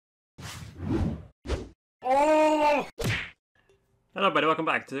Oh! Hello everybody, welcome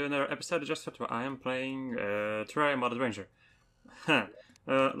back to another episode of Just Fit, where I am playing Terraria Modded Ranger.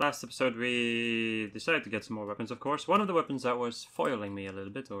 Last episode we decided to get some more weapons, of course. One of the weapons that was foiling me a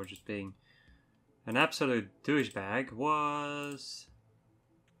little bit, or just being an absolute douchebag, was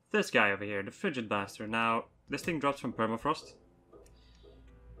this guy over here, the Frigid Blaster. Now, this thing drops from permafrost.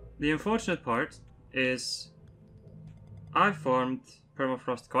 The unfortunate part is I farmed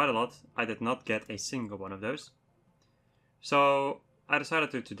permafrost quite a lot. I did not get a single one of those. So I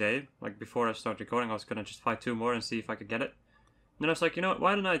decided to today, like before I start recording, I was gonna just fight 2 more and see if I could get it. And then I was like, you know what,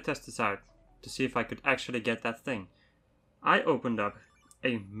 why don't I test this out to see if I could actually get that thing. I opened up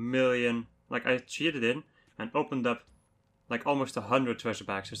a million, like I cheated in and opened up like almost 100 treasure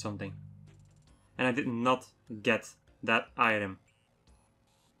bags or something. And I did not get that item.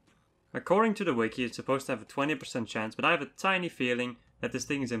 According to the wiki, it's supposed to have a 20% chance, but I have a tiny feeling that this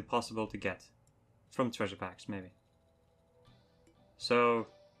thing is impossible to get. From treasure packs, maybe. So,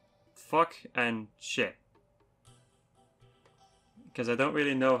 fuck and shit. Because I don't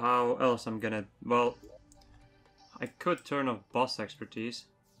really know how else I'm gonna... Well, I could turn off boss expertise.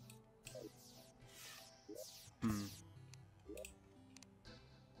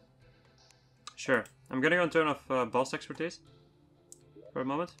 Sure, I'm gonna go and turn off boss expertise for a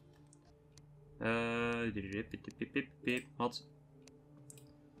moment. Mods.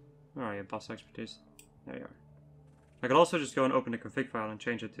 Where are you, boss expertise? There you are. I could also just go and open the config file and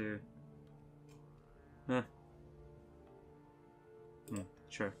change it to...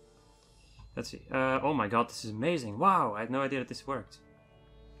 sure. Let's see. Oh my god, this is amazing. Wow, I had no idea that this worked.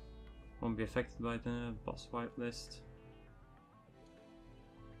 Won't be affected by the boss whitelist.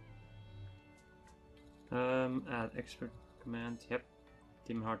 Add expert command. Yep.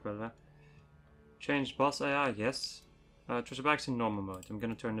 Team hardware. Change boss AI. Yes. Treasure bags in normal mode. I'm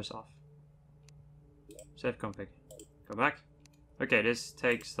gonna turn this off. Save config. Go back. Okay, this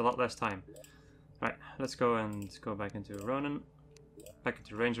takes a lot less time. Right, let's go and go back into Ronin. Back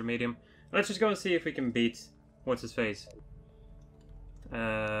into Ranger Medium. Let's just go and see if we can beat what's his face.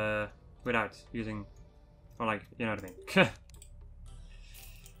 Without using, or like, you know what I mean.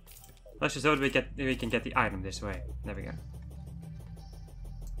 Let's just hope we can get the item this way. There we go.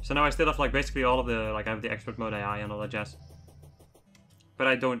 So now I still have like basically all of the, like I have the expert mode AI and all that jazz. But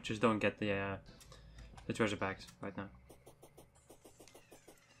I don't get the treasure bags right now.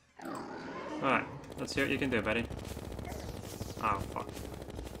 Alright, let's see what you can do, buddy. Oh, fuck.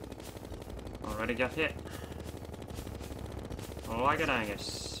 Already got hit. Like an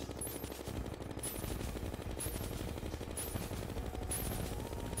Angus.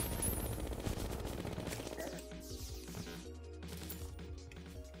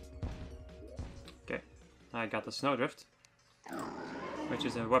 Okay, I got the Snowdrift, which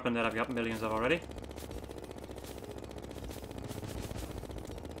is a weapon that I've got millions of already.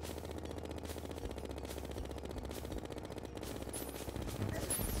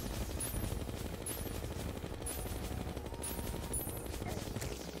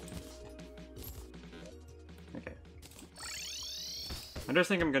 I just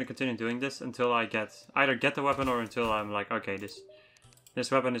think I'm gonna continue doing this until I either get the weapon or until I'm like, okay, this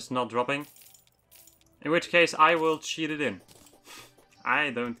weapon is not dropping. In which case I will cheat it in. I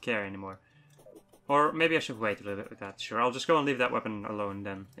don't care anymore. Or maybe I should wait a little bit with that. Sure, I'll just go and leave that weapon alone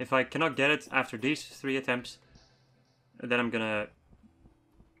then. If I cannot get it after these 3 attempts, then I'm gonna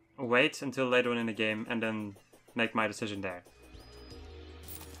wait until later on in the game and then make my decision there.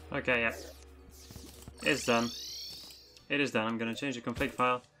 Okay, yeah. It's done. It is done. I'm gonna change the config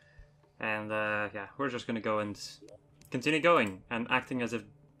file, and yeah, we're just gonna go and continue going and acting as if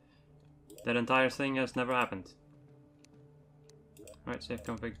that entire thing has never happened. Alright, save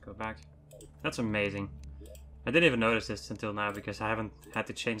config, go back. That's amazing. I didn't even notice this until now because I haven't had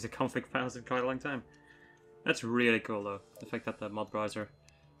to change the config files in quite a long time. That's really cool though, the fact that the mod browser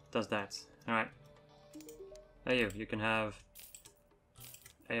does that. Alright. Hey you can have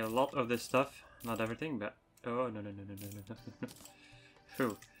a lot of this stuff, not everything, but oh, no.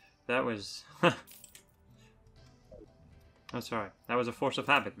 Phew. That was... I'm sorry. That was a force of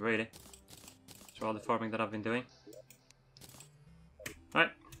habit, really. For all the farming that I've been doing. Alright,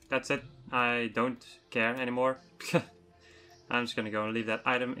 that's it. I don't care anymore. I'm just gonna go and leave that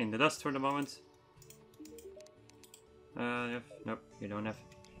item in the dust for the moment. Nope, you don't have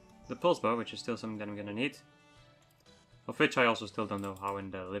the pulse bow, which is still something that I'm gonna need. Of which I also still don't know how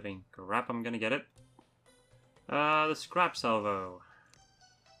in the living crap I'm gonna get it. The scrap salvo.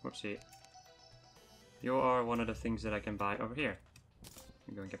 Whoopsie. You are one of the things that I can buy over here.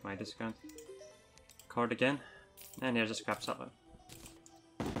 I'm going to get my discount card again. And here's a scrap salvo.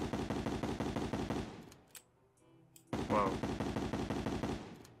 Whoa.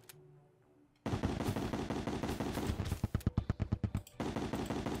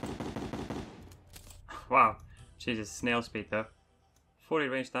 Wow. Jesus, snail speed though. 40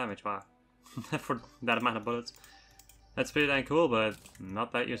 range damage, wow. For that amount of bullets. That's pretty dang cool, but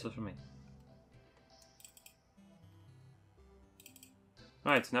not that useful for me.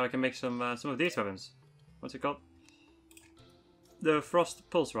 Right, so now we can make some of these weapons. What's it called? The Frost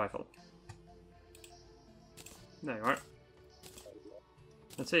Pulse Rifle. There you are.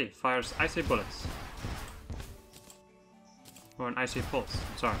 Let's see, fires icy bullets. Or an icy pulse,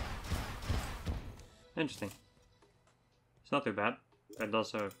 I'm sorry. Interesting. It's not too bad, but it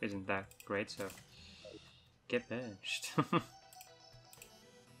also isn't that great, so get benched.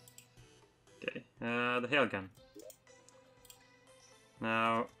 Okay, the hail gun.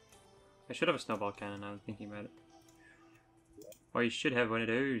 Now, I should have a snowball cannon now I'm thinking about it. Or you should have one of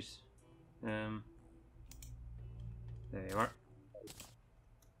those. There you are.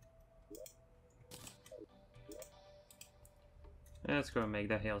 Let's go and make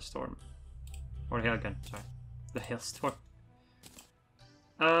the hailstorm. Or hail gun, sorry. The hailstorm.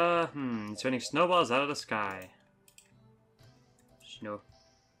 It's raining snowballs out of the sky. Snow.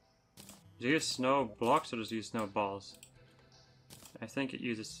 Does it use snow blocks or does it use snowballs? I think it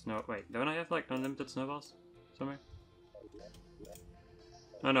uses snow. Wait, don't I have like unlimited snowballs somewhere?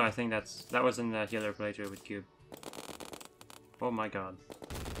 Oh no, I think that was in the healer playthrough with Cube. Oh my god.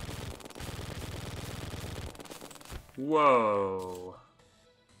 Whoa.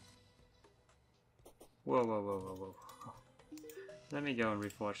 Whoa, whoa, whoa, whoa, whoa. Let me go and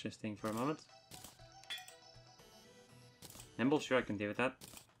reforge this thing for a moment. Nimble, sure I can deal with that.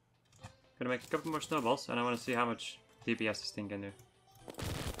 Gonna make a couple more snowballs and I want to see how much DPS this thing can do.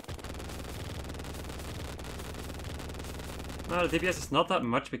 Well, the DPS is not that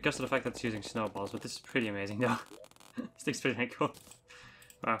much because of the fact that it's using snowballs, but this is pretty amazing though. This thing's pretty cool.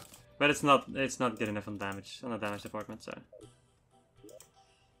 Wow. But it's not good enough on damage, on the damage department, so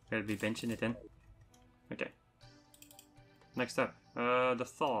we'll be benching it in. Okay. Next up, the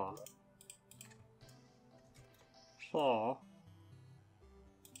Thaw. Thaw.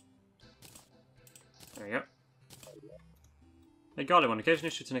 There we go. A godly one occasionally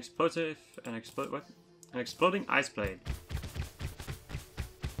shoots an exploding ice blade.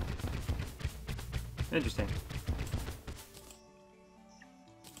 Interesting.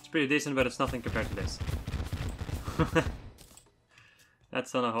 It's pretty decent, but it's nothing compared to this.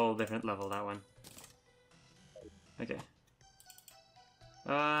 That's on a whole different level, that one. Okay.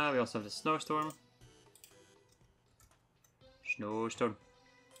 We also have the snowstorm. Snowstorm.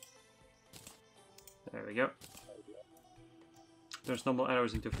 There we go. There's normal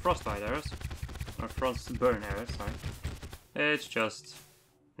arrows into frostbite arrows. Or frostburn arrows, sorry. It's just...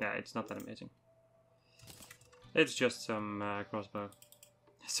 yeah, it's not that amazing. It's just some crossbow.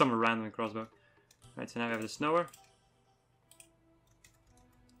 Some random crossbow. Right, so now we have the snower.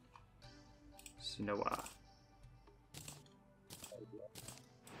 Snower.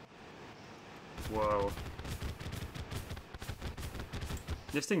 Whoa.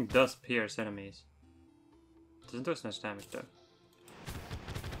 This thing does pierce enemies. Doesn't do as much damage though.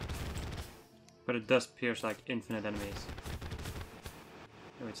 But it does pierce like infinite enemies.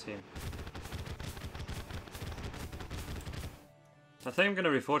 Let me see. I think I'm gonna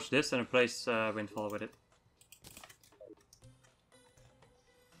reforge this and replace Windfall with it.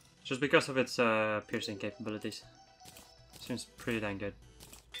 Just because of its piercing capabilities. Seems pretty dang good.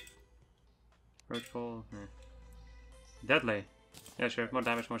 Roadfall, Deadly. Yeah, sure. More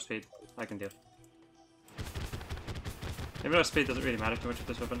damage, more speed. I can deal. Even though speed doesn't really matter too much with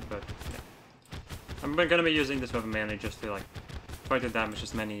this weapon, but yeah. I'm gonna be using this weapon mainly just to like try to damage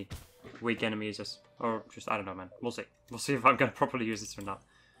as many weak enemies as, or just, I don't know, man. We'll see. We'll see if I'm gonna properly use this or not.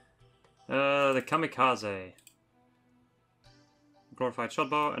 The Kamikaze. Glorified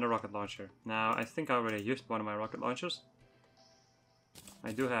shotbow and a rocket launcher. Now, I think I already used one of my rocket launchers.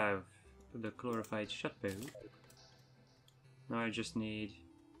 I do have the glorified shotbow. Now I just need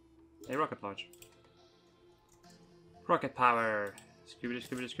a rocket launcher. Rocket power! Scoobity,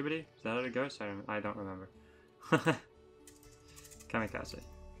 scoobity, scoobity. Is that how it goes? I don't remember. Kamikaze.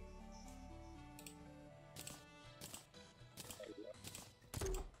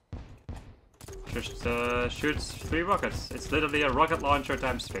 Just shoots 3 rockets. It's literally a rocket launcher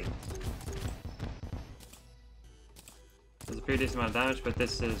times 3. There's a pretty decent amount of damage, but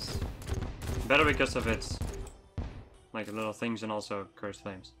this is better because of its like little things and also cursed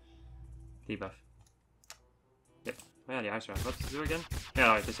flames. Debuff. Yep. Oh yeah, the ice round. What does it do again?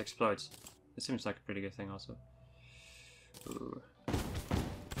 Yeah, it just explodes. This seems like a pretty good thing also. Ooh.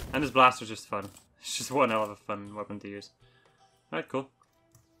 And this blaster's just fun. It's just one hell of a fun weapon to use. Alright, cool.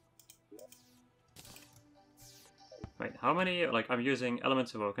 Wait, how many? Like, I'm using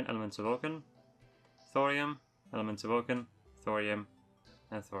Elements Awoken, Thorium, Elements Awoken, Thorium,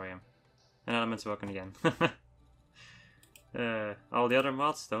 and Thorium. And Elements Awoken again. All the other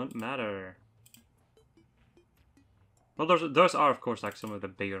mods don't matter. Well, those are, of course, like some of the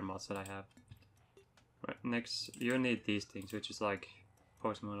bigger mods that I have. Right, next, you need these things, which is like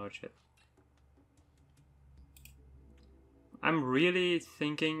post-moon lord shit. I'm really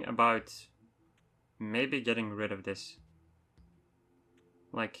thinking about maybe getting rid of this.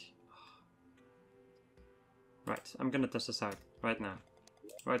 Like, right, I'm gonna test this out right now.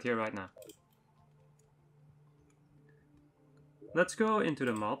 Right here, right now. Let's go into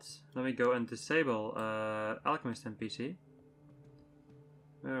the mods. Let me go and disable Alchemist NPC.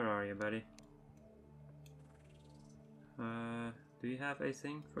 Where are you, buddy? Do you have a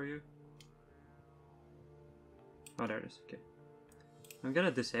thing for you? Oh, there it is. Okay. I'm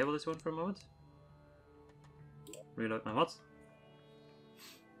gonna disable this one for a moment. Reload my mods.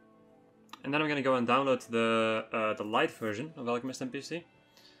 And then I'm gonna go and download the light version of Alchemist NPC.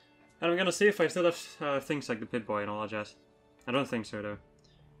 And I'm gonna see if I still have things like the Pip-Boy and all that jazz. I don't think so, though.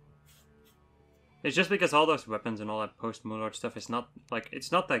 It's just because all those weapons and all that post-Moonlord stuff is not, like,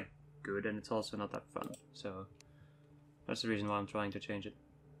 it's not that good, and it's also not that fun, so that's the reason why I'm trying to change it.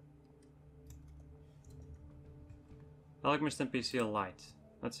 Alchemist NPC Light.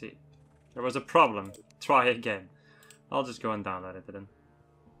 Let's see. There was a problem. Try again. I'll just go and download it then.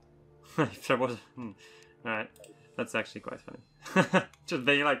 If there was... Alright. That's actually quite funny. Just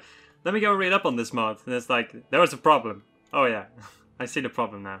being like, let me go read up on this mod. And it's like, there was a problem. Oh yeah. I see the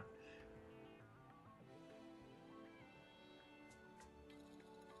problem now.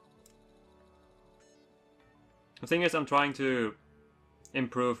 The thing is, I'm trying to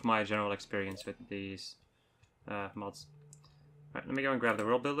improve my general experience with these mods. Right, let me go and grab the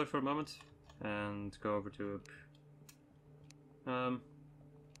world builder for a moment and go over to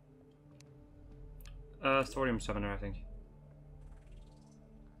Thorium Summoner, I think.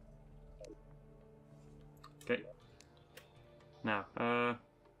 Okay. Now,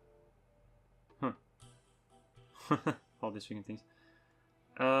 all these freaking things.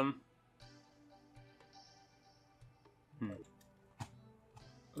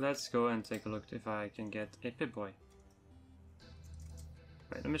 Let's go and take a look if I can get a Pip-Boy.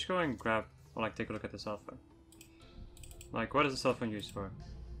 Right, let me just go and grab, or like take a look at the cell phone. Like, what is the cell phone used for?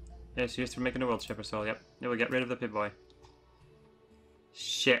 It's used for making a world shipper, so yep, it will get rid of the Pip-Boy.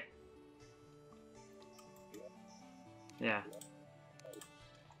 Shit. Yeah.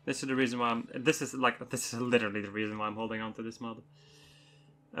 This is the reason why I'm, this is literally the reason why I'm holding on to this mod.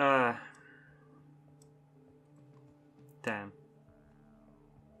 Damn.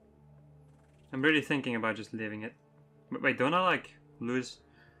 I'm really thinking about just leaving it. But wait, don't I like lose?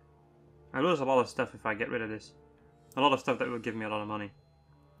 I lose a lot of stuff if I get rid of this. A lot of stuff that will give me a lot of money.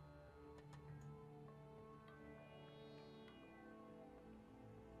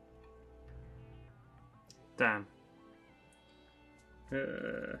 Damn.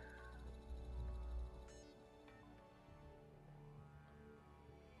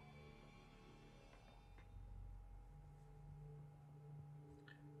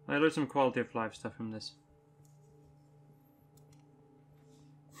 I lose some quality of life stuff from this.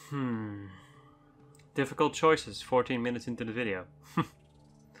 Difficult choices 14 minutes into the video.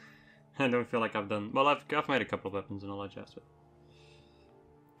 I don't feel like I've done... Well, I've made a couple of weapons and all that jazz, but...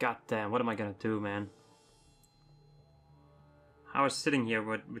 God damn, what am I gonna do, man? I was sitting here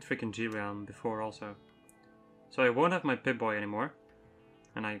with freaking G-Realm before also. So I won't have my Pip-Boy anymore.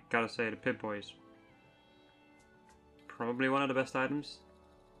 And I gotta say, the Pip-Boy is... probably one of the best items.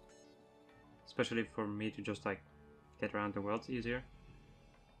 Especially for me to just, like, get around the world easier.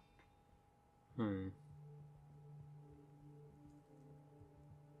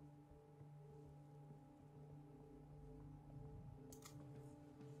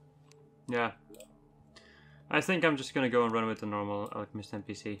 Yeah. I think I'm just gonna go and run with the normal Alchemist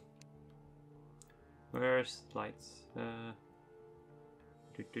NPC. Where's lights?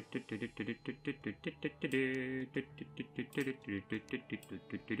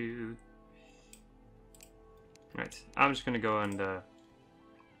 Right, I'm just gonna go and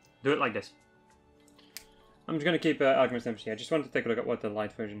do it like this. I'm just gonna keep Alchemist NPC. I just wanted to take a look at what the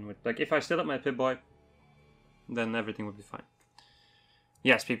light version would like. If I still have my Pip-Boy, then everything would be fine.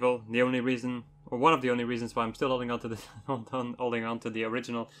 Yes, people. The only reason, or one of the only reasons why I'm still holding on to the holding on to the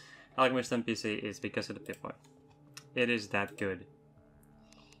original Alchemist NPC is because of the Pip-Boy. It is that good.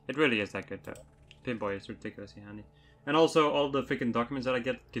 It really is that good, though. Pip-Boy is ridiculously handy. And also, all the freaking documents that I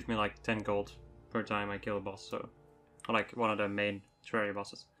get give me like 10 gold per time I kill a boss, so... Or like one of the main Terraria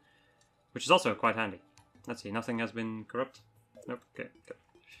bosses. Which is also quite handy. Let's see, nothing has been corrupt? Nope, okay, good.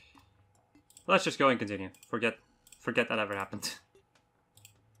 Let's just go and continue. Forget that ever happened.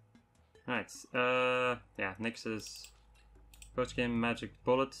 Right, yeah, next is... Post-game magic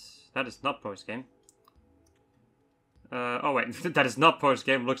bullet. That is not post-game. Oh wait, that is not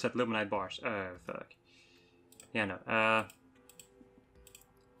post-game. Looks at luminite bars. Fuck. Yeah, no.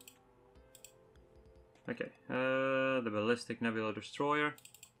 Okay. The ballistic nebula destroyer.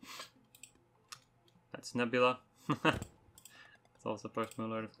 That's Nebula. It's also post-moon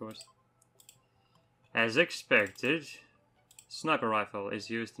alert, of course. As expected, sniper rifle is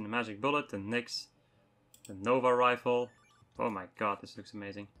used in the magic bullet, and Nyx, the Nova rifle. Oh my god, this looks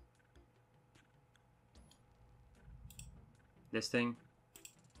amazing. This thing.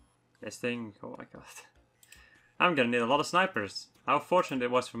 This thing. Oh my god. I'm gonna need a lot of snipers. How fortunate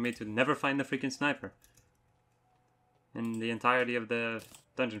it was for me to never find a freaking sniper. In the entirety of the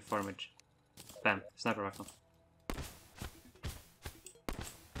dungeon formage. Bam. Sniper rifle.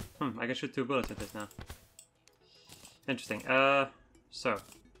 I can shoot 2 bullets at this now. Interesting. So.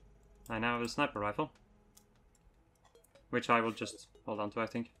 I now have a sniper rifle. Which I will just hold on to, I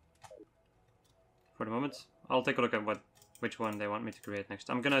think. For the moment. I'll take a look at which one they want me to create next.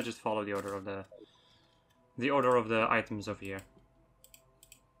 I'm gonna just follow the order of the items over here.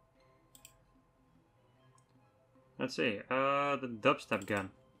 Let's see. The dubstep gun.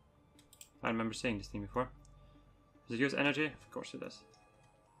 I remember seeing this thing before. Does it use energy? Of course it does.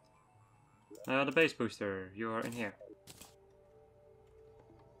 The base booster. You are in here.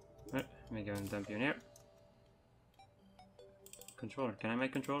 Right, let me go and dump you in here. Controller. Can I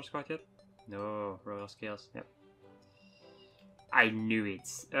make controllers quite yet? No. Royal scales. Yep. I knew it.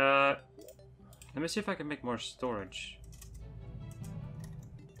 Let me see if I can make more storage.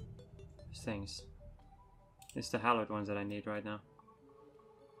 Things. It's the hallowed ones that I need right now.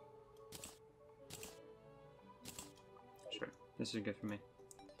 Sure. This is good for me.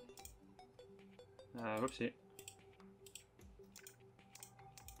 Whoopsie.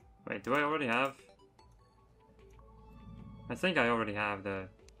 Wait, do I already have? I think I already have the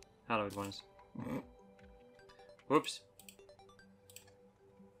hallowed ones. Whoops.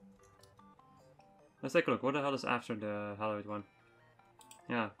 Let's take a look. What the hell is after the hallowed one?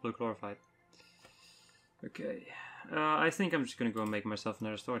 Yeah, blue chlorophyte. Okay. I think I'm just gonna go and make myself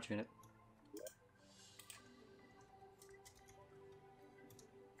another storage unit.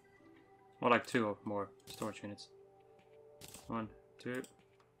 Or like 2 or more storage units. 1, 2.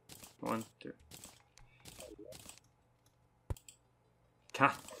 1, 2. God.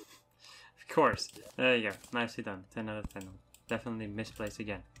 Of course. There you go. Nicely done. 10 out of 10. Definitely misplaced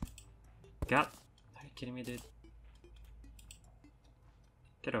again. God. Are you kidding me, dude?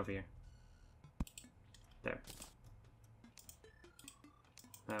 Get over here. There.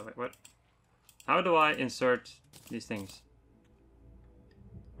 Wait, what? How do I insert these things?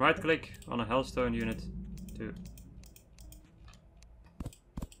 Right click on a hellstone unit to...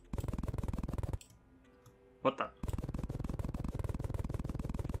 What the?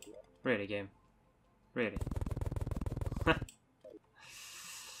 Really, game? Really?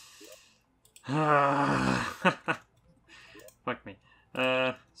 Fuck me.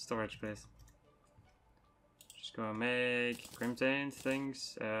 Storage, please. Just go and make Crimson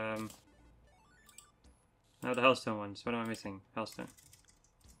things. Now the Hellstone ones. What am I missing? Hellstone.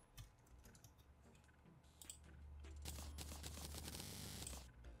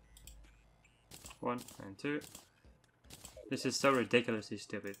 One and 2. This is so ridiculously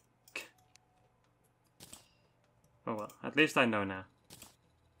stupid. Oh well, at least I know now.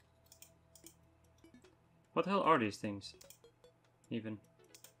 What the hell are these things? Even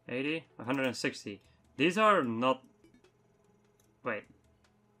 80, 160. These are not. Wait.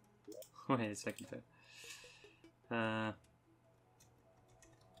 Wait a second though.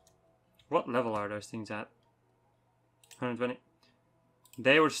 What level are those things at? 120.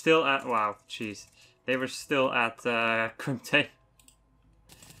 They were still at. Wow, jeez. They were still at Crimtane.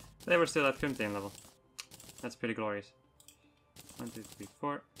 They were still at Crimtane level. That's pretty glorious. 1, 2, 3,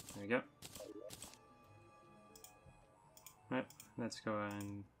 4. There we go. Right, let's go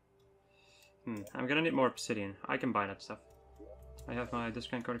and... I'm gonna need more obsidian. I can buy that stuff. I have my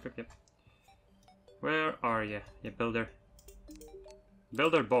discount code equipped, yep. Where are you builder?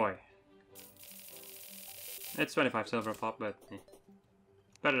 Builder boy. It's 25 silver a pop, but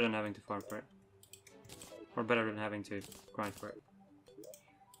better than having to farm for it. Or better than having to grind for it.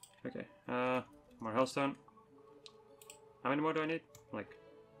 Okay, more hellstone. How many more do I need? Like,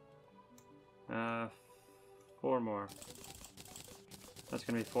 4 more. That's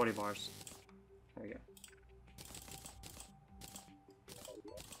gonna be 40 bars. There we go.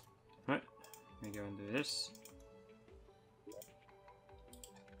 Right, let me go and do this.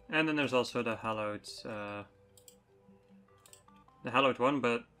 And then there's also the hallowed one,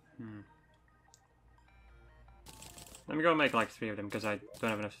 but let me go make like 3 of them because I don't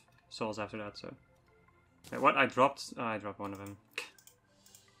have enough souls after that. So, wait, what? I dropped? Oh, I dropped one of them.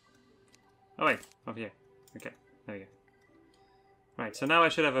 Oh wait, over here. Okay, there we go. Right, so now I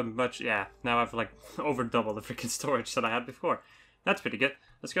should have a much, yeah, now I've like over double the freaking storage that I had before. That's pretty good.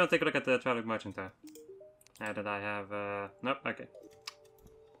 Let's go and take a look at the Traveling Merchant though. Now that I have, nope, okay.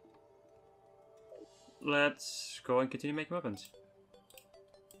 Let's go and continue making weapons.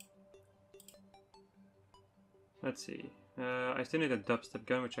 Let's see. I still need a dubstep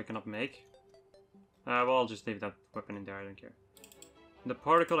gun, which I cannot make. Well, I'll just leave that weapon in there, I don't care. The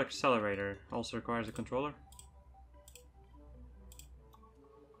particle accelerator also requires a controller.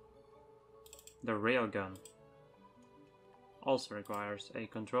 The railgun also requires a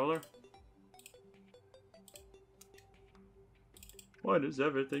controller. Why does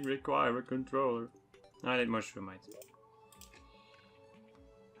everything require a controller? I need mushroomite.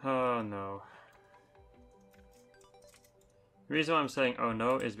 Oh no. The reason why I'm saying oh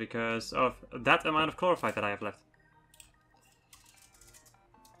no is because of that amount of chlorophyte that I have left.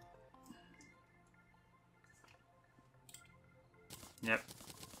 Yep.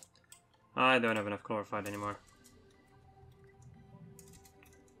 I don't have enough chlorophyte anymore.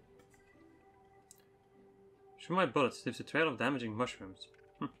 Through my bullets leaves a trail of damaging mushrooms.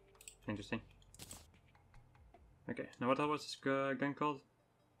 Interesting. Okay, now what was this gun called?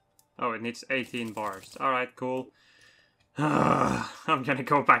 Oh, it needs 18 bars. Alright, cool. I'm gonna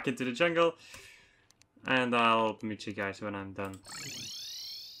go back into the jungle. And I'll meet you guys when I'm done.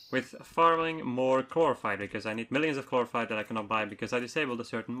 With farming more chlorophyte, because I need millions of chlorophyte that I cannot buy because I disabled a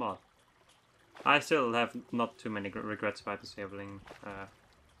certain mod. I still have not too many regrets about disabling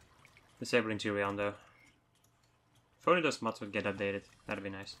Tyrion though. If only those mods would get updated, that'd be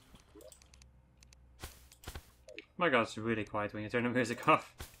nice. My god, it's really quiet when you turn the music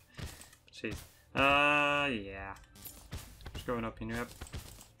off. Jeez. Yeah. Just go and open you up.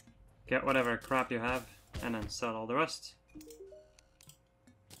 Get whatever crap you have, and then sell all the rest.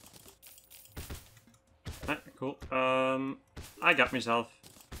 Right, cool. I got myself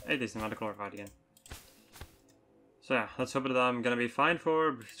a decent amount of chlorophyte again. So yeah, let's hope that I'm gonna be fine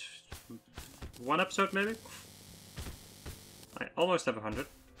for 1 episode maybe? I almost have 100.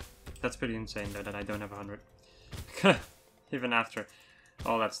 That's pretty insane though that I don't have 100. Even after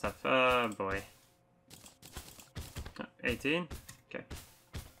all that stuff. Boy. 18? Okay.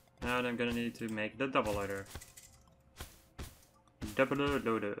 Now I'm gonna need to make the double loader. Double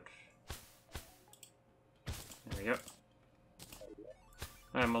loader. There we go.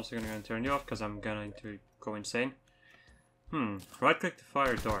 I'm also gonna turn you off because I'm going to go insane. Right click to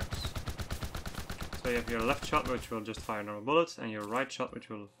fire darts. So you have your left shot which will just fire normal bullets and your right shot which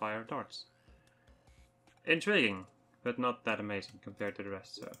will fire darts. Intriguing, but not that amazing compared to the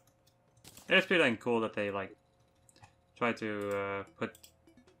rest, so. It's pretty cool that they like try to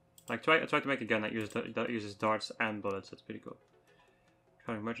try to make a gun that uses darts and bullets. That's pretty cool.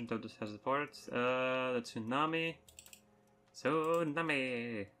 Traveling Merchant has departed. The tsunami.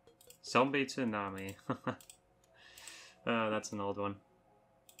 Tsunami. Zombie tsunami. That's an old one.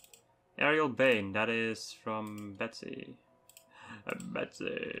 Aerial Bane. That is from Betsy.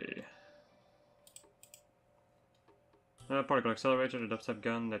 Betsy. Particle accelerator. The dubstep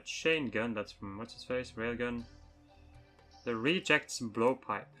gun. The chain gun. That's from what's his face. Railgun. The rejects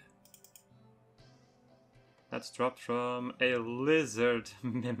blowpipe. That's dropped from a lizard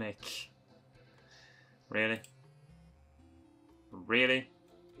mimic. Really? Really?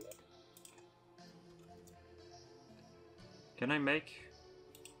 Can I make...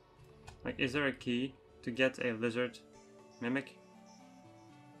 Like, is there a key to get a lizard mimic?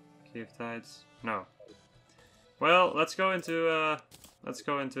 Key of Tides? No. Well, let's go into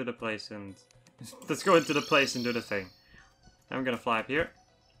the place and... let's go into the place and do the thing. I'm gonna fly up here.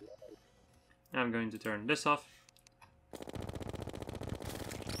 I'm going to turn this off.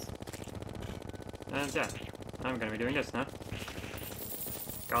 And yeah, I'm gonna be doing this now.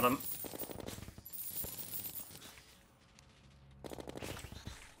 Got him.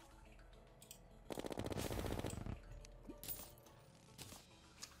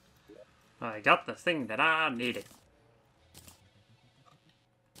 I got the thing that I needed.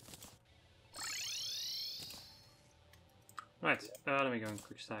 Right, let me go and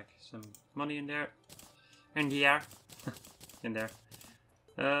quick stack some money in there. In the air. In there.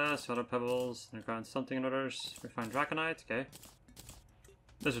 Solar pebbles, underground something and others. Refined draconite, okay.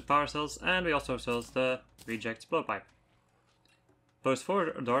 lizard power cells, and we also have cells the reject blowpipe. Blows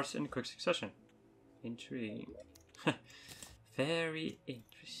 4 darts in quick succession. Intriguing. Very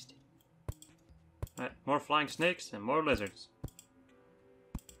interesting. Alright, more flying snakes and more lizards.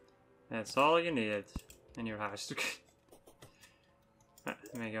 That's all you needed in your house. Right,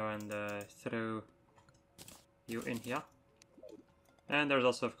 let me go and throw you in here. And there's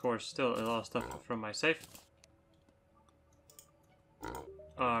also, of course, still a lot of stuff from my safe.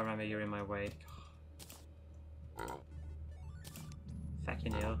 Oh, remember, you're in my way.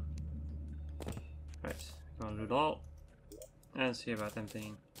 Fucking hell. Right, go and loot all. And see about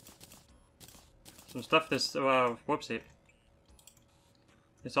emptying some stuff. This, whoopsie.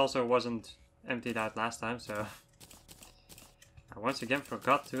 This also wasn't emptied out last time, so I once again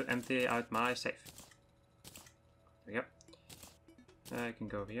forgot to empty out my safe. There we go. I can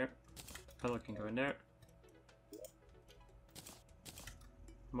go over here. Pedal can go in there.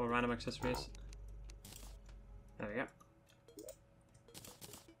 More random accessories. There we go.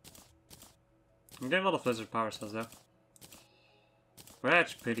 I'm getting a lot of lizard power cells though.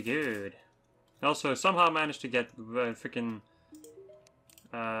 That's pretty good. Also, somehow managed to get freaking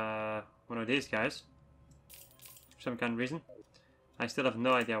one of these guys. For some kind of reason. I still have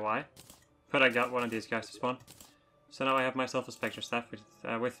no idea why. But I got one of these guys to spawn. So now I have myself a Spectre Staff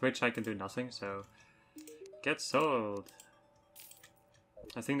with which I can do nothing, so get sold.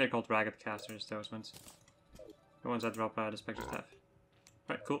 I think they're called Ragged Casters, those ones. The ones that drop the Spectre Staff.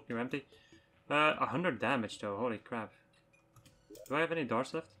 Right, cool, you're empty. 100 damage though, holy crap. Do I have any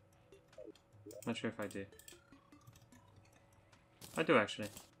darts left? Not sure if I do. I do actually.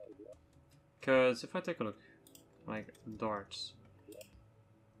 Because if I take a look, like, darts.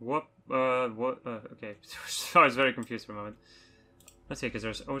 What, okay. So I was very confused for a moment. Let's see, because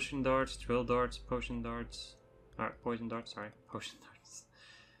there's ocean darts, drill darts, potion darts. Alright, poison darts, sorry. Potion darts.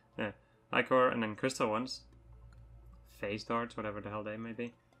 Yeah. Ichor, and then crystal ones. Phase darts, whatever the hell they may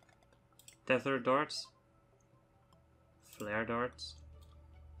be. Tether darts. Flare darts.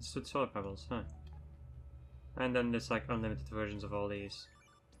 This with solar pebbles, huh? And then there's like unlimited versions of all these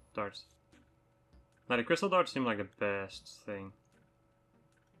darts. Now the crystal darts seem like the best thing.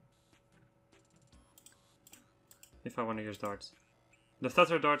 If I want to use darts. The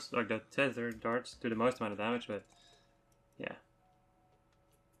tether darts, like the tether darts, do the most amount of damage, but yeah.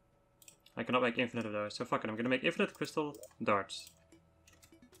 I cannot make infinite of those, so fuck it, I'm gonna make infinite crystal darts.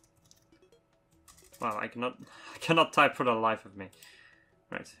 Wow, I cannot type for the life of me.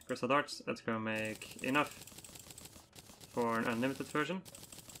 Right, crystal darts, let's go make enough for an unlimited version.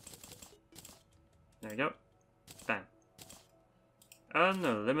 There we go. Bam.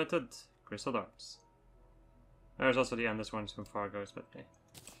 Unlimited crystal darts. There's also the endless ones from Fargo's, but hey.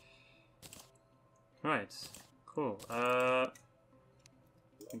 Right, cool. I'm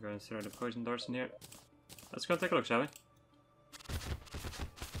going to throw the poison darts in here. Let's go and take a look, shall we?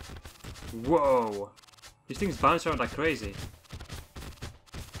 Whoa! These things bounce around like crazy.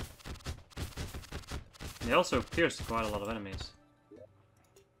 They also pierce quite a lot of enemies.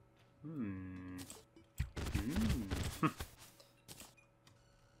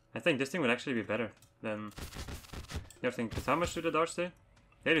 I think this thing would actually be better than the other thing. Because how much do the darts do?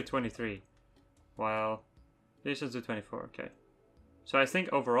 They do 23. While these should do 24, okay. So I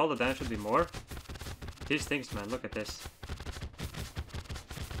think overall the damage should be more. These things, man, look at this.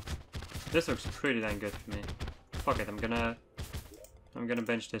 This looks pretty dang good for me. Fuck it, I'm gonna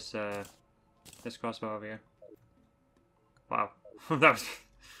bench this this crossbow over here. Wow. That was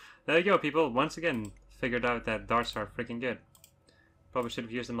there you go, people. Once again figured out that darts are freaking good. Probably should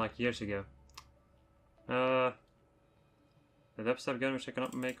have used them like years ago. The dubstep gun, which I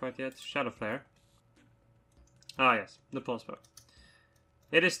cannot make quite yet. Shadow Flare. Ah yes, the pulse bow.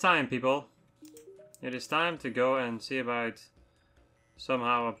 It is time, people. It is time to go and see about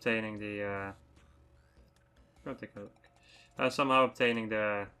somehow obtaining the go take a look. Somehow obtaining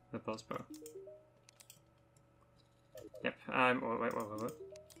the pulse bow. Yep, I'm wait.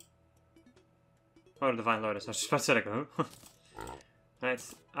 Oh, the Divine Lotus, I was just about to say like, huh? Right,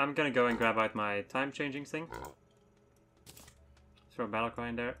 I'm gonna go and grab out my time changing thing. Throw a battle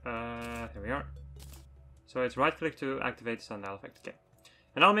coin there. Here we are. So it's right click to activate the sundial effect. Okay.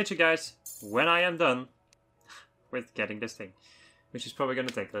 And I'll meet you guys when I am done with getting this thing. Which is probably gonna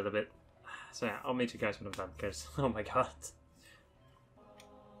take a little bit. So yeah, I'll meet you guys when I'm done, because oh my god.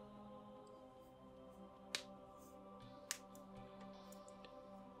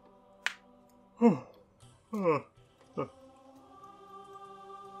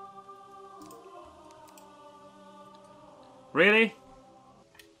 Really?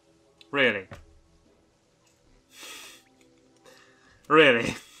 Really?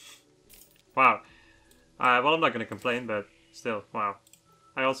 Really? Wow. Well, I'm not gonna complain, but still, wow.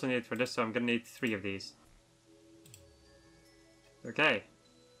 I also need for this, so I'm gonna need 3 of these. Okay.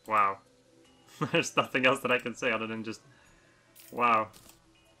 Wow. There's nothing else that I can say other than just... Wow.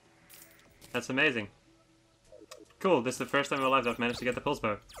 That's amazing. Cool, this is the first time in my life that I've managed to get the pulse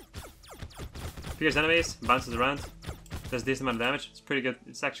bow. Fierce enemies, bounces around, does a decent amount of damage. It's pretty good.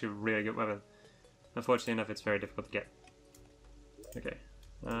 It's actually a really good weapon. Unfortunately enough, it's very difficult to get. Okay.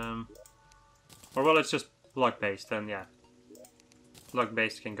 Or well, it's just luck-based, then yeah.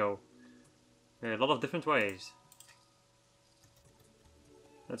 Luck-based can go a lot of different ways.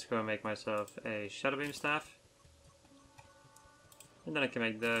 Let's go and make myself a Shadow Beam Staff. And then I can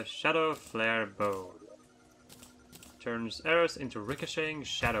make the Shadow Flare Bow. Turns arrows into ricocheting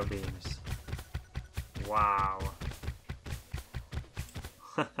shadow beams. Wow.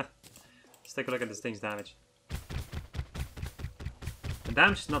 Let's take a look at this thing's damage. The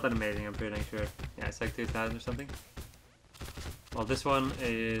damage is not that amazing, I'm pretty sure. Yeah, it's like 2000 or something. Well, this one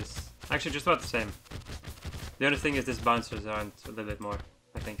is actually just about the same. The only thing is these bouncers aren't a little bit more,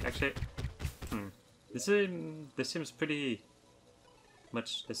 I think. Actually, this seems pretty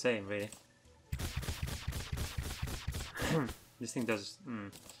much the same, really. This thing does...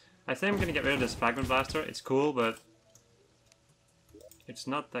 I think I'm gonna get rid of this Fragment Blaster. It's cool, but it's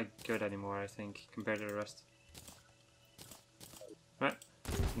not that good anymore, I think, compared to the rest. Right,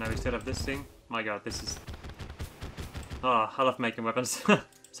 now we still have this thing. My god, this is... Oh, I love making weapons.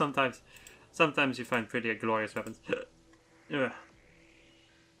 Sometimes you find pretty glorious weapons. Ugh.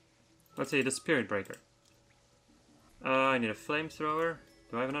 Let's see, the Spirit Breaker. I need a Flamethrower.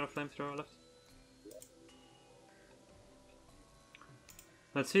 Do I have another Flamethrower left?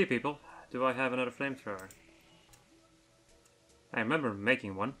 Let's see, people. Do I have another Flamethrower? I remember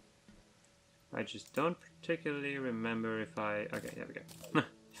making one. I just don't particularly remember if I... Okay, there we go.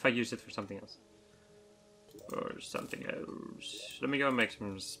 If I use it for something else. Or something else. Let me go and make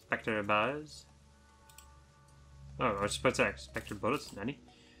some Spectre Buzz. Oh, I was supposed to say Spectre Bullets, nanny.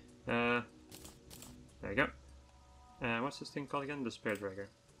 There you go. What's this thing called again? The Spirit Breaker.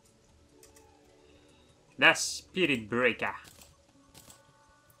 The Spirit Breaker.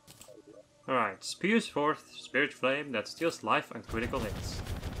 Alright, spews forth Spirit Flame that steals life on critical hits.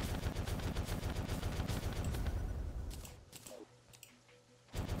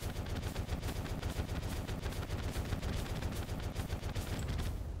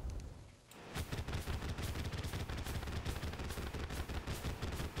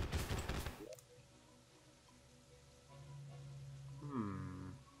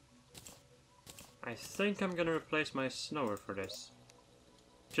 I think I'm gonna replace my Snower for this.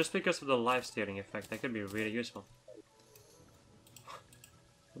 Just because of the life stealing effect, that could be really useful.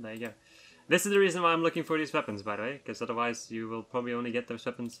 There you go. This is the reason why I'm looking for these weapons, by the way, because otherwise you will probably only get those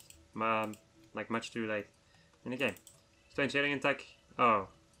weapons like much too late in the game. Strange alien attack. Oh.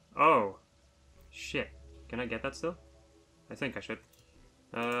 Oh. Shit. Can I get that still? I think I should.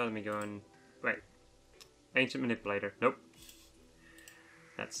 Let me go and... Wait. Ancient Manipulator. Nope.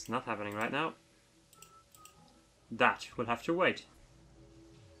 That's not happening right now. That will have to wait.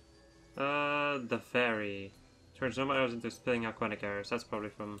 The fairy turns normal arrows into spilling aquatic arrows. That's probably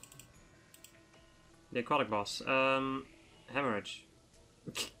from the aquatic boss. Hemorrhage.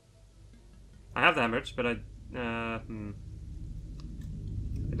 I have the hemorrhage, but I don't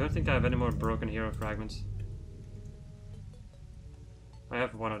think I have any more broken hero fragments. I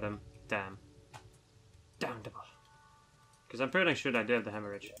have one of them. Damn. Damn double. Because I'm pretty sure I do have the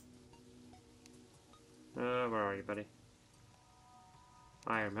hemorrhage. Where are you, buddy?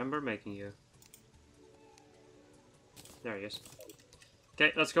 I remember making you. There he is.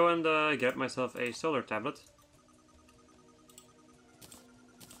 Okay, let's go and get myself a solar tablet.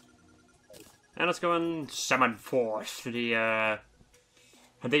 And let's go and summon forth the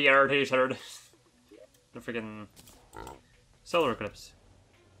irritator. The freaking solar eclipse.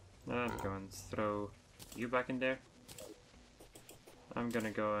 I'm going to throw you back in there. I'm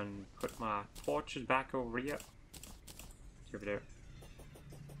gonna go and put my torches back over here. Over there.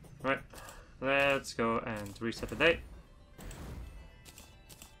 Right, let's go and reset the day.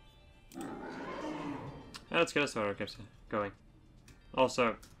 And let's get a solar eclipse going.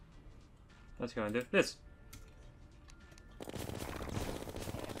 Also, let's go and do this.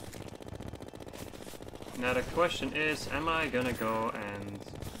 Now the question is, am I gonna go and...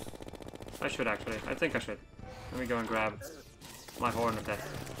 I should actually, I think I should. Let me go and grab my Horn of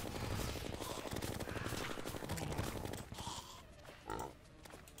Death.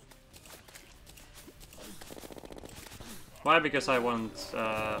 Why? Because I want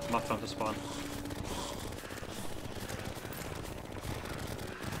Muffron to spawn.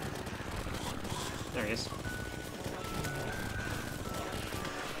 There he is.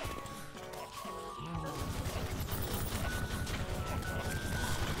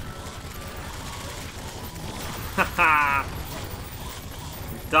 Haha!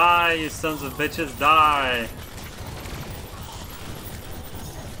 Die, you sons of bitches, die!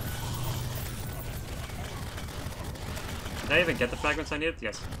 Did I even get the fragments I needed?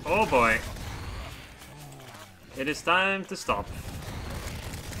 Yes. Oh boy! It is time to stop.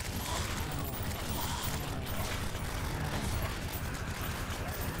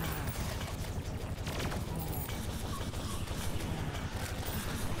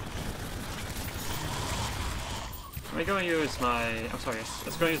 Let me go and use my... I'm sorry, yes.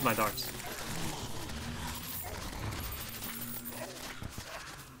 Let's go and use my darts.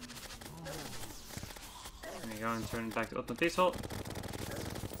 Let me go and turn it back to ultimate peaceful.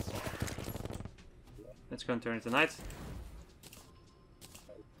 Let's go and turn it to night.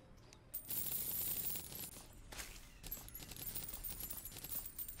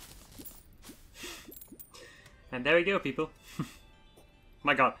 And there we go, people.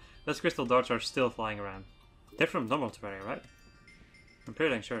 My god, those crystal darts are still flying around. They're from normal Terraria, right? I'm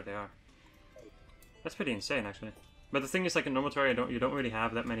pretty dang sure they are. That's pretty insane, actually. But the thing is, like in normal Terraria, you don't really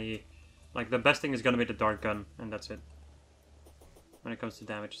have that many. Like the best thing is gonna be the dart gun, and that's it. When it comes to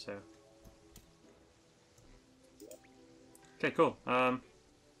damage, so. Okay, cool. Let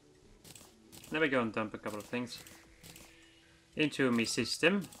me go and dump a couple of things into my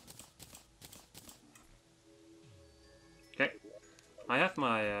system. Okay, I have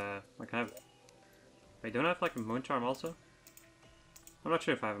my like I have. Wait, don't I have like a moon charm also? I'm not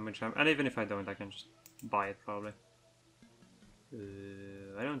sure if I have a moon charm, and even if I don't, I can just buy it probably.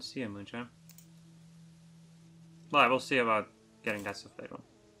 I don't see a moon charm. Well, I will see about getting that stuff later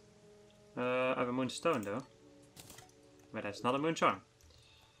on. I have a moon stone though. But that's not a moon charm.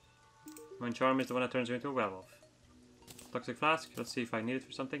 Moon charm is the one that turns you into a werewolf. Toxic flask, let's see if I need it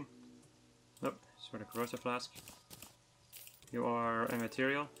for something. Nope, it's for the corrosive flask. You are a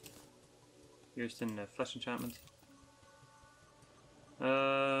material. Used in flesh enchantment.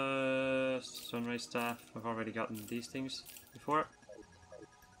 Sunray staff, I've already gotten these things before.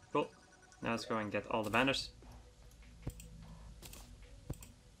 Cool. Now let's go and get all the banners.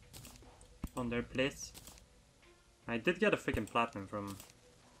 On their place. I did get a freaking platinum from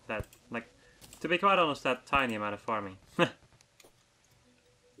that, like, to be quite honest, that tiny amount of farming. Oh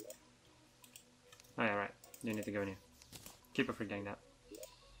yeah, right. You need to go in here. Keep forgetting that.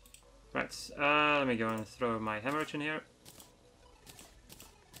 Right, let me go and throw my hemorrhage in here.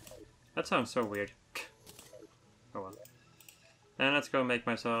 That sounds so weird. Oh well. And let's go make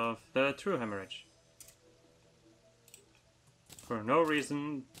myself the true hemorrhage. For no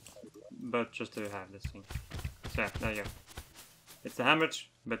reason, but just to have this thing. So yeah, there you go. It's the hemorrhage,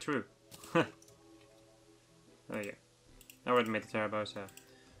 but true. There you go. I already made the Terrabo, so...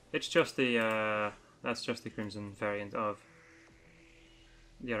 It's just the, that's just the Crimson variant of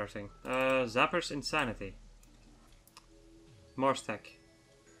the other thing. Zapper's Insanity. More stack.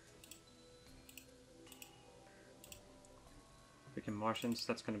 Freaking Martians,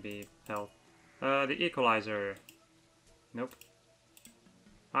 that's gonna be hell. The Equalizer. Nope.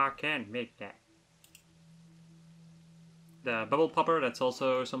 I can't make that. The Bubble Popper, that's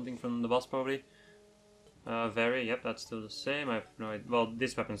also something from the boss probably. Very, yep, that's still the same. I have no idea. Well,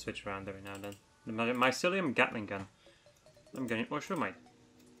 these weapons switch around every now and then. The Mycelium Gatling Gun. I'm getting more Shumite.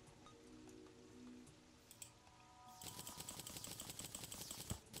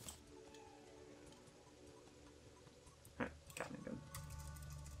 Alright, Gatling Gun.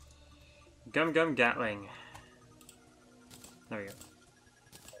 Gum Gatling. There we go.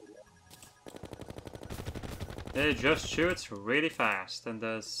 It just shoots really fast and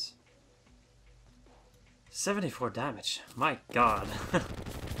does 74 damage. My god.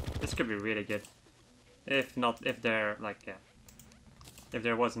 This could be really good. If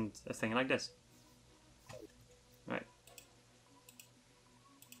there wasn't a thing like this. Right.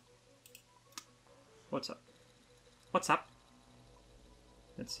 What's up? What's up?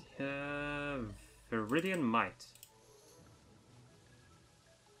 Let's see. Viridian Might.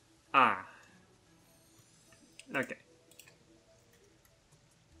 Ah. Okay.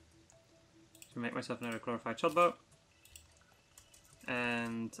 So make myself another glorified shotbow.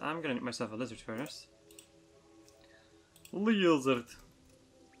 And I'm gonna make myself a lizard furnace. Lizard.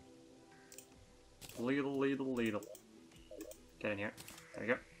 Little. Get in here. There we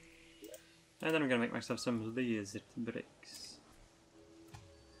go. And then I'm gonna make myself some lizard bricks.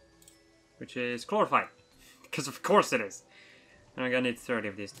 Which is glorified. Because of course it is. And I'm gonna need 30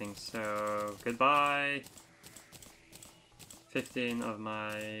 of these things. So goodbye. 15 of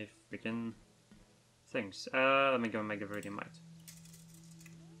my freaking things. Let me go and make a Viridian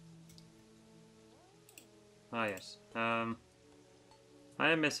Ah, yes. I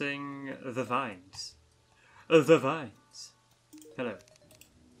am missing the vines. The vines. Hello.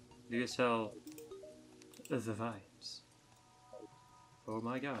 Do you sell the vines? Oh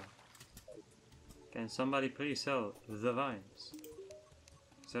my god. Can somebody please sell the vines?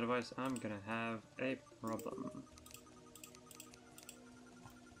 Because otherwise I'm gonna have a problem.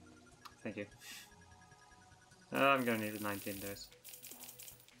 Thank you. I'm gonna need 19 days.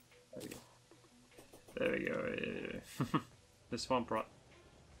 There we go. There we go. The swamp rot.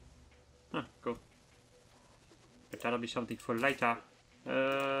 Huh, cool. But that'll be something for later.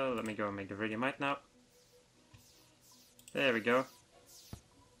 Let me go and make the Viridian now. There we go. Is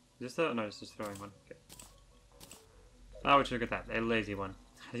this the... No, this is throwing one. Okay. Oh, would you look at that? A lazy one.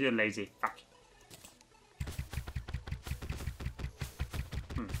 You're lazy. Fuck.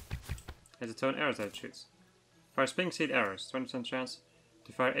 Has its own arrows that it shoots. Fires pink seed arrows. 20% chance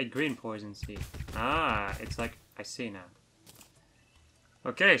to fire a green poison seed. Ah, it's like... I see now.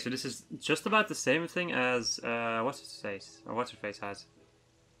 Okay, so this is just about the same thing as... what's his face? Or what's her face has.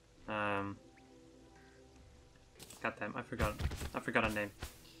 Goddamn, I forgot her name.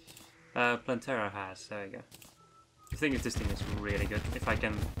 Plantera has. There you go. The thing is, this thing is really good. If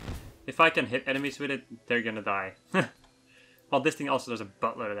I can hit enemies with it, they're gonna die. Well, this thing also does a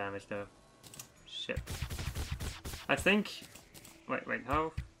buttload of damage, though. Shit. I think... Wait,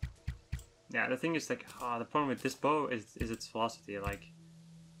 how? Yeah, the thing is, like, the problem with this bow is its velocity. Like,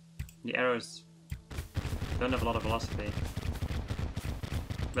 the arrows don't have a lot of velocity.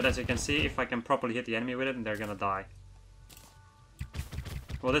 But as you can see, if I can properly hit the enemy with it, they're gonna die.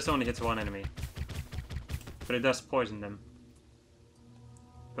 Well, this only hits one enemy. But it does poison them.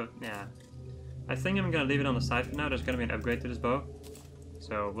 But, yeah. I think I'm gonna leave it on the side for now. There's gonna be an upgrade to this bow.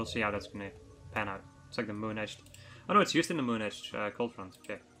 So, we'll see how that's gonna pan out. It's like the moon-edged... Oh no, it's used in the moon-edged cold front.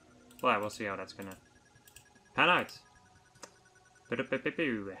 Okay. Well, we'll see how that's gonna pan out.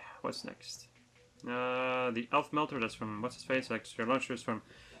 What's next? The elf melter, that's from what's his face, like your launchers from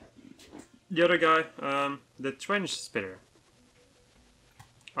the other guy. The trench spitter.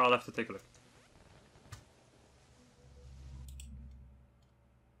 I'll have to take a look.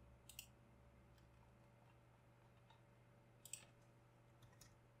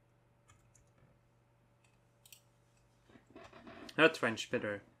 A trench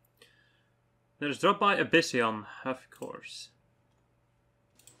spitter. There's dropped by Abyssion, of course.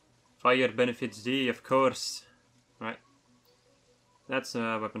 Fire benefits D, of course. Right. That's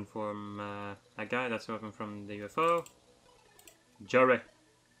a weapon from that guy. That's a weapon from the UFO. Jury.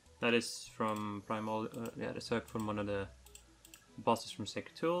 That is from Primal. Yeah, that's from one of the bosses from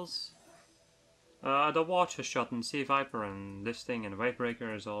Sacred Tools. The Watcher shot and Sea Viper and this thing and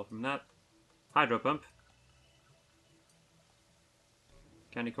Wavebreaker is all from that. Hydro Pump.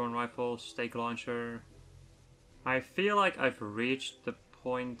 Candy Corn Rifle, Stake Launcher. I feel like I've reached the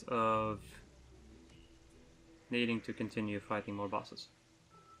point of needing to continue fighting more bosses.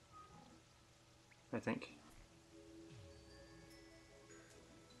 I think.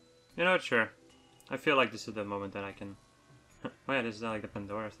 You know what, sure. I feel like this is the moment that I can... Oh yeah, this is like the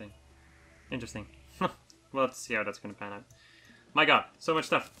Pandora thing. Interesting. Well, let's see how that's gonna pan out. My god, so much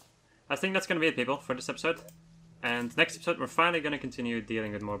stuff. I think that's gonna be it, people, for this episode. And next episode, we're finally gonna continue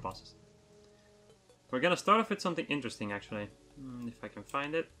dealing with more bosses. We're gonna start off with something interesting, actually. If I can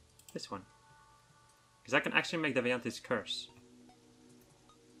find it. This one. Because I can actually make Deviante's curse.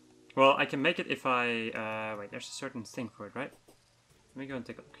 Well, I can make it if I... wait, there's a certain thing for it, right? Let me go and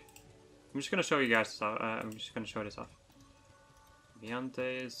take a look. I'm just gonna show you guys this off. I'm just gonna show this off.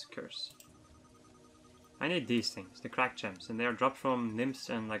 Deviante's curse. I need these things, the cracked gems, and they are dropped from nymphs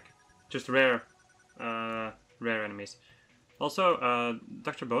and like just rare enemies. Also,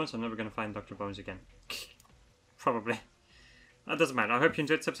 Dr. Bones, I'm never gonna find Dr. Bones again. Probably. That doesn't matter. I hope you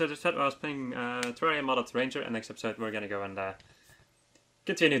enjoyed this episode. I was playing Terraria modded Ranger, and next episode we're gonna go and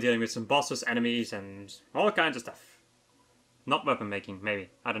continue dealing with some bosses, enemies, and all kinds of stuff. Not weapon making, maybe.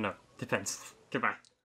 I don't know. Depends. Goodbye.